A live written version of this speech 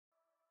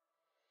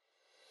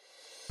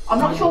I'm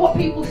not sure what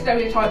people's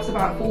stereotypes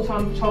about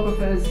full-time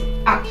photographers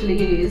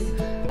actually is,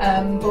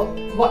 but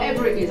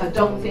whatever it is, I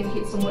don't think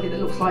it's somebody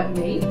that looks like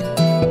me.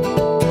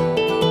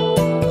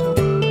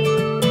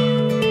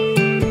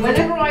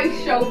 Whenever I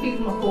show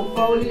people my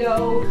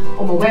portfolio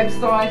or my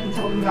website and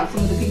tell them about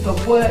some of the people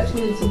I've worked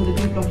with and some of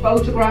the people I've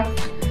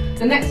photographed,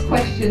 the next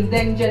question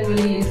then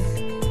generally is,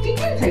 did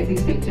you take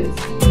these pictures?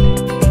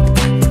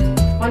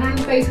 My nan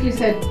basically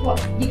said, what,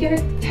 you're going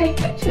to take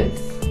pictures?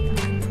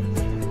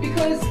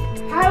 Because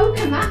how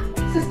can that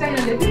sustain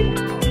a living?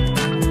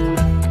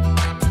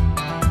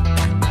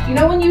 You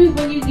know, when you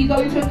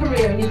go into a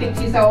career and you think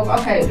to yourself,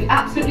 okay, it'd be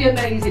absolutely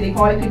amazing if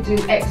I could do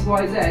X,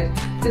 Y, Z.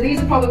 So these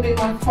are probably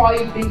my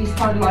 5 biggest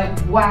kind of like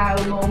wow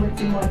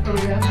moments in my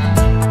career.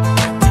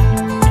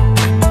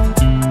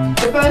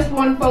 The first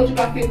one,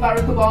 photographing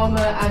Barack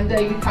Obama and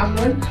David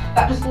Cameron,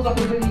 that just feels like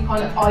a really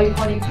kind of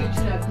iconic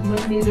picture now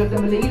because neither of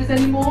them are leaders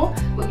anymore.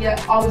 But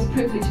yet I was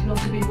privileged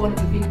enough to be one of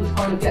the people to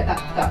kind of get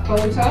that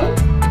photo.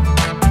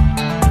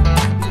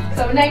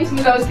 So name some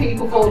of those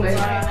people for me.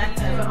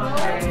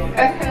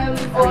 Beckham,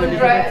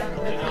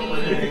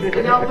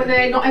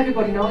 Andre, not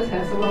everybody knows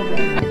her, so well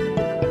done.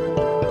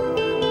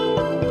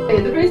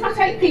 The reason I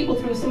take people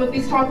through some of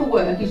this type of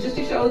work is just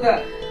to show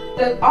that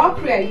there are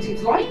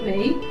creatives like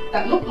me,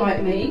 that look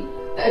like me,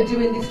 that are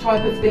doing this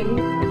type of thing.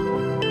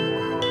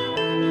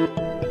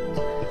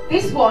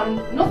 This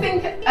one,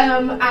 nothing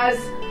as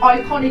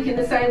iconic in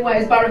the same way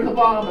as Barack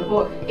Obama,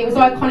 but it was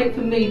iconic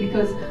for me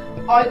because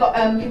I got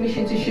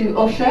commissioned to shoot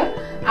Usher,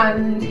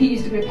 and he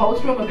used to be a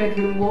poster on my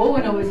bedroom wall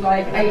when I was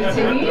like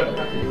 18.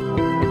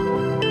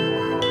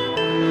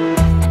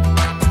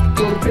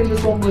 The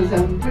previous one was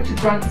Richard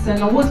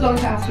Branson. I was going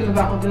to ask him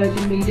about my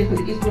Virgin Media because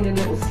it is running a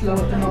little slow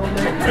at the moment.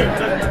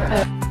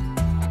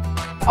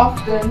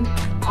 Often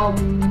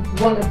I'm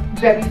one of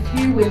very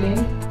few women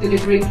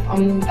delivering,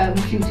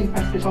 shooting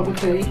press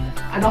photography,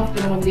 and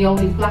often I'm the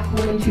only black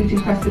woman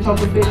shooting press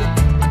photography.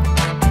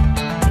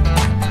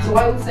 So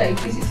I would say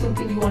if this is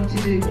something you want to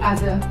do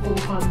as a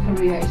full-time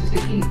career, it's just to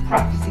keep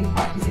practicing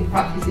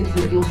so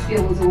that your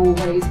skills are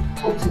always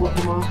up to what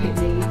the market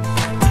needs.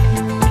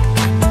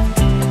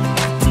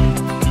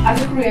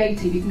 As a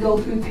creative, you can go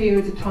through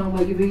periods of time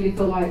where you really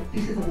feel like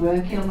this isn't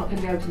working, I'm not going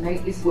to be able to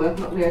make this work,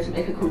 I'm not going to be able to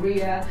make a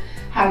career.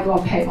 How do I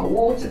pay my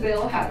water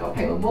bill? How do I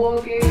pay my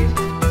mortgage?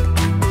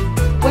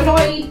 When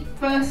I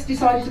first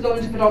decided to go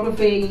into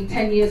photography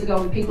 10 years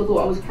ago and people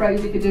thought I was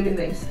crazy for doing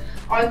this,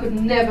 I could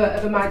never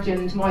have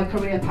imagined my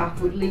career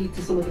path would lead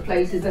to some of the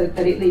places that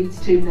it leads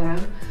to now.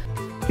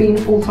 Being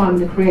full-time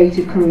in a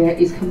creative career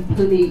is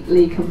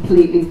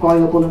completely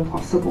viable and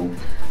possible.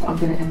 So I'm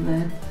going to end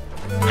there.